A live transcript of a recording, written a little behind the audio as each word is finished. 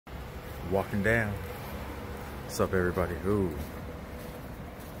walking down. What's up, everybody? Ooh,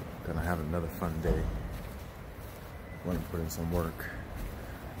 gonna have another fun day. Want to put in some work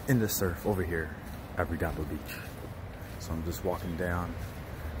in the surf over here at Redondo Beach. So I'm just walking down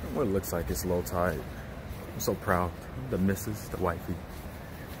what looks like it's low tide. I'm so proud. The missus, the wifey,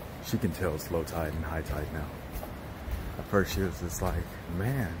 she can tell it's low tide and high tide now. At first she was just like,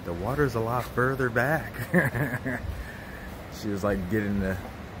 man, the water's a lot further back. She was like getting the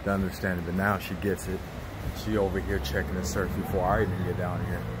understanding, but now she gets it. She over here checking the surf before I even get down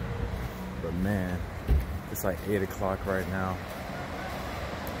here. But man, it's like 8 o'clock right now.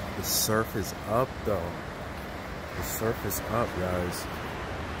 The surf is up though. The surf is up, guys.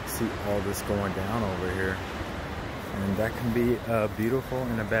 See all this going down over here. And that can be beautiful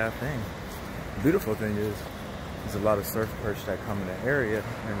and a bad thing. The beautiful thing is, there's a lot of surf perch that come in the area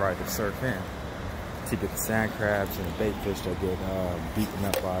and ride the surf in. To get the sand crabs and the bait fish that get beaten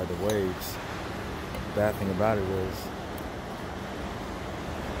up by the waves. The bad thing about it is,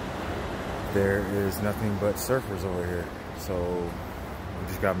 there is nothing but surfers over here. So we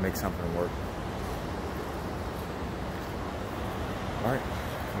just gotta make something work. Alright,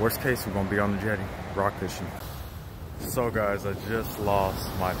 worst case, we're gonna be on the jetty, rock fishing. So guys, I just lost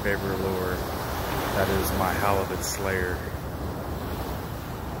my favorite lure. That is my halibut slayer.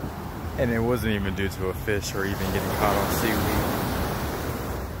 And it wasn't even due to a fish or even getting caught on seaweed.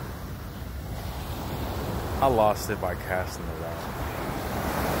 I lost it by casting it out.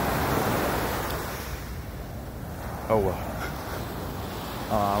 Oh well.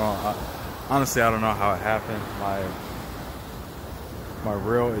 Honestly, I don't know how it happened. My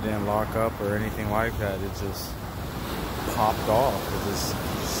reel, it didn't lock up or anything like that. It just popped off. It just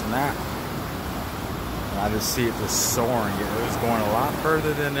snapped. And I just see it just soaring. It was going a lot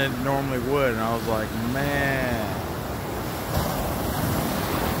further than it normally would. And I was like, man.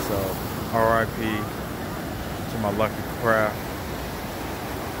 So, RIP to my lucky craft.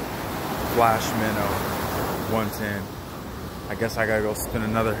 Flash minnow, 110. I guess I gotta go spend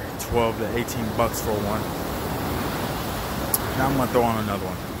another 12 to 18 bucks for one. Now I'm gonna throw on another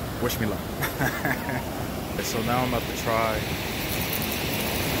one. Wish me luck. So now I'm about to try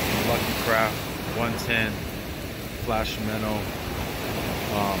Lucky Craft 110 Flash Minnow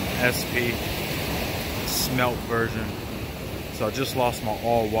SP smelt version. So I just lost my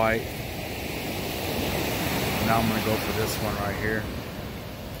all white. Now I'm gonna go for this one right here.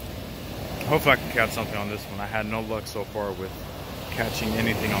 Hopefully I can catch something on this one. I had no luck so far with catching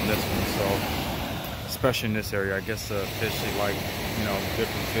anything on this one, so especially in this area. I guess the fish, they like, you know,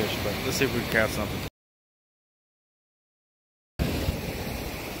 different fish, but let's see if we can catch something.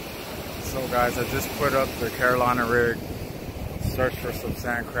 So guys, I just put up the Carolina rig, search for some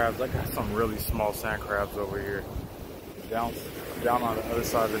sand crabs. I got some really small sand crabs over here. Down on the other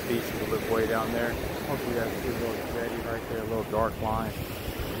side of the beach, we live way down there. Hopefully that's a little jetty right there, a little dark line.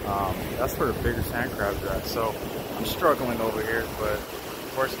 That's where the bigger sand crabs are at. So I'm struggling over here, but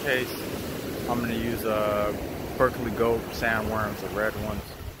worst case, I'm gonna use Berkeley Gold sandworms, the red ones.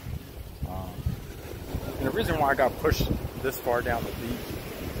 And the reason why I got pushed this far down the beach,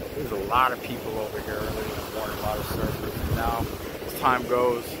 there's a lot of people over here earlier this morning, a lot of surfers. And now, as time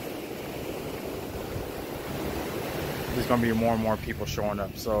goes, there's gonna be more and more people showing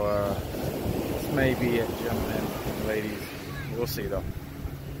up. So this may be it, gentlemen and ladies. We'll see though.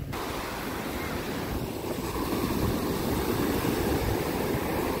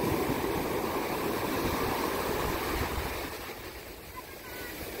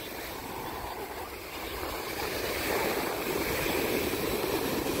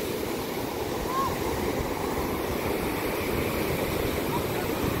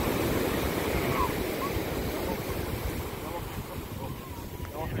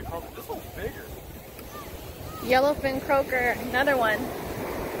 This one's bigger. Yellowfin croaker, another one.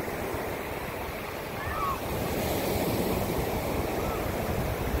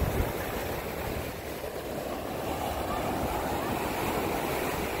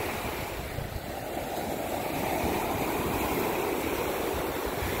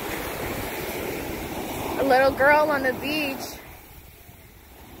 A little girl on the beach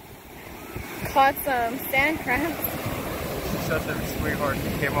caught some sand crabs. Such a sweetheart. She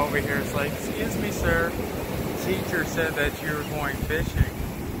came over here. It's like, excuse me, sir. Teacher said that you were going fishing,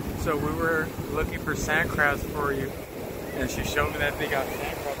 so we were looking for sand crabs for you. And she showed me that they got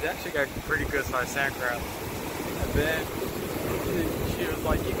sand crabs. They actually got pretty good sized sand crabs. And then she was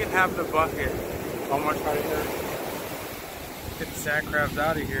like, you can have the bucket. I'm gonna try to get the sand crabs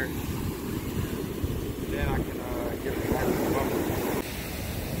out of here. Then I can get the bucket.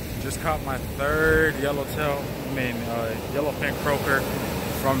 Just caught my third yellowfin croaker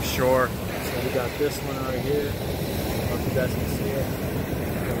from shore. So we got this one right here. I don't know if you guys can see it.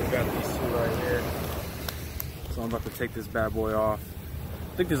 And we got these two right here. So I'm about to take this bad boy off.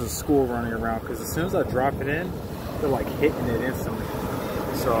 I think there's a school running around because as soon as I drop it in, they're like hitting it instantly.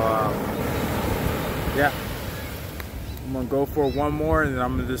 So yeah, I'm gonna go for one more and then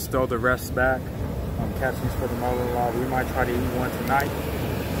I'm gonna just throw the rest back. I'm catching these for the mother-in-law. We might try to eat one tonight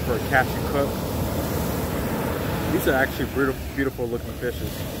for a catch and cook. These are actually beautiful looking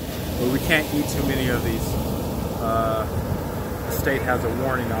fishes, but we can't eat too many of these. The state has a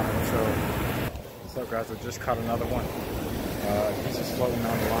warning on them. So what's up, guys? I just caught another one. He's just floating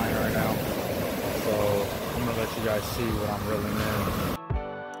on the line right now. So I'm gonna let you guys see what I'm reeling in.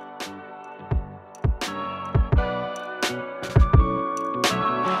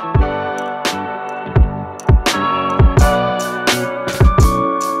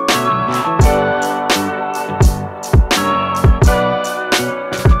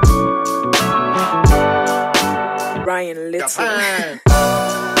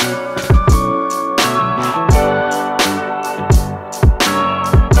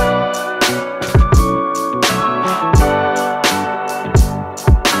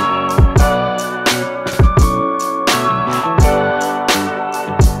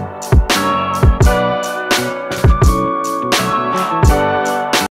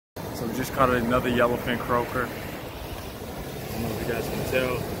 Caught another yellowfin croaker. I don't know if you guys can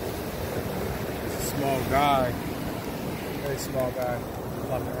tell. It's a small guy, very small guy,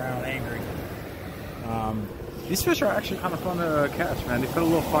 flopping around angry. These fish are actually kind of fun to catch, man. They put a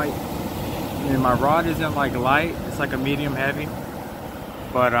little fight. I mean, my rod isn't like light; it's like a medium heavy.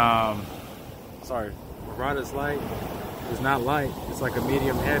 But sorry, my rod is light. It's not light. It's like a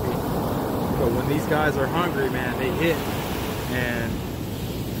medium heavy. But when these guys are hungry, man, they hit. And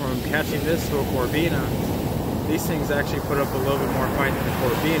from catching this to a corvina, these things actually put up a little bit more fight than a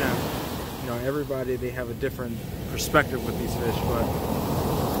corvina. You know, everybody, they have a different perspective with these fish, but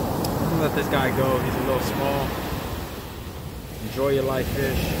I'm gonna let this guy go. He's a little small. Enjoy your life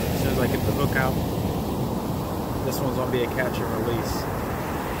fish. As soon as I get the hook out, this one's gonna be a catch and release.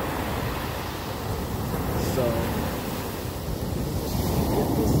 So get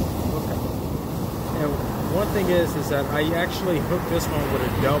this hook out. And one thing is that I actually hooked this one with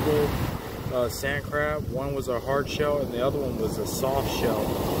a double sand crab. One was a hard shell and the other one was a soft shell.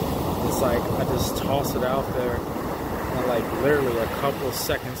 It's like I just toss it out there and like literally a couple of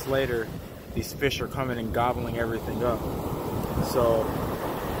seconds later these fish are coming and gobbling everything up. So,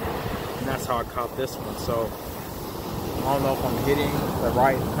 and that's how I caught this one. So I don't know if I'm hitting the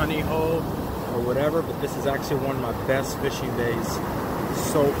right honey hole or whatever, but this is actually one of my best fishing days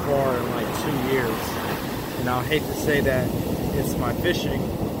so far in like 2 years. And I hate to say that it's my fishing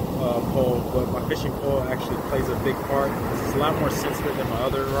pole, but my fishing pole actually plays a big part because it's a lot more sensitive than my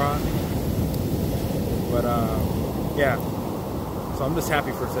other rod. But yeah, so I'm just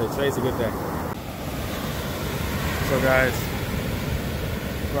happy for today. Today's a good day. So guys,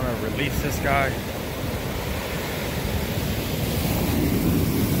 I'm gonna release this guy.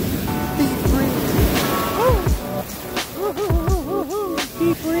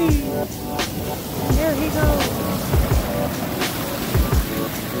 Be free. There he goes.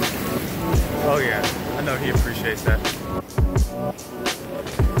 Oh yeah, I know he appreciates that.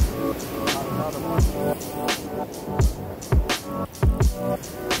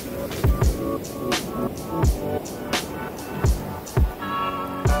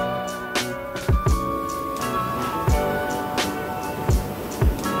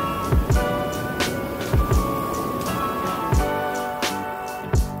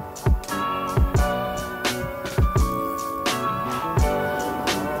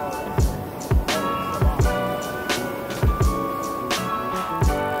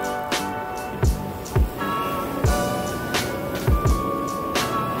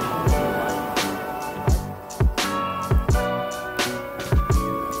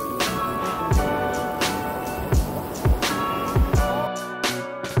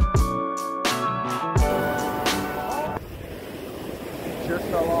 Just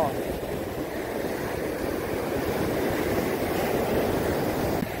fell off.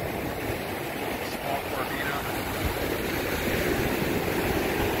 Small corvina.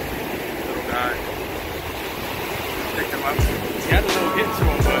 Little guy. Picked him up. He had a little hit to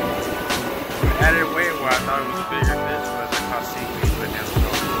him, but added weight where I thought it was a bigger fish, but I caught seaweed with him, so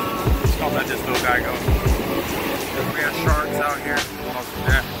just gonna let this little guy go. If we have sharks out here,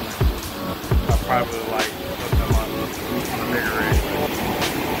 definitely. I probably like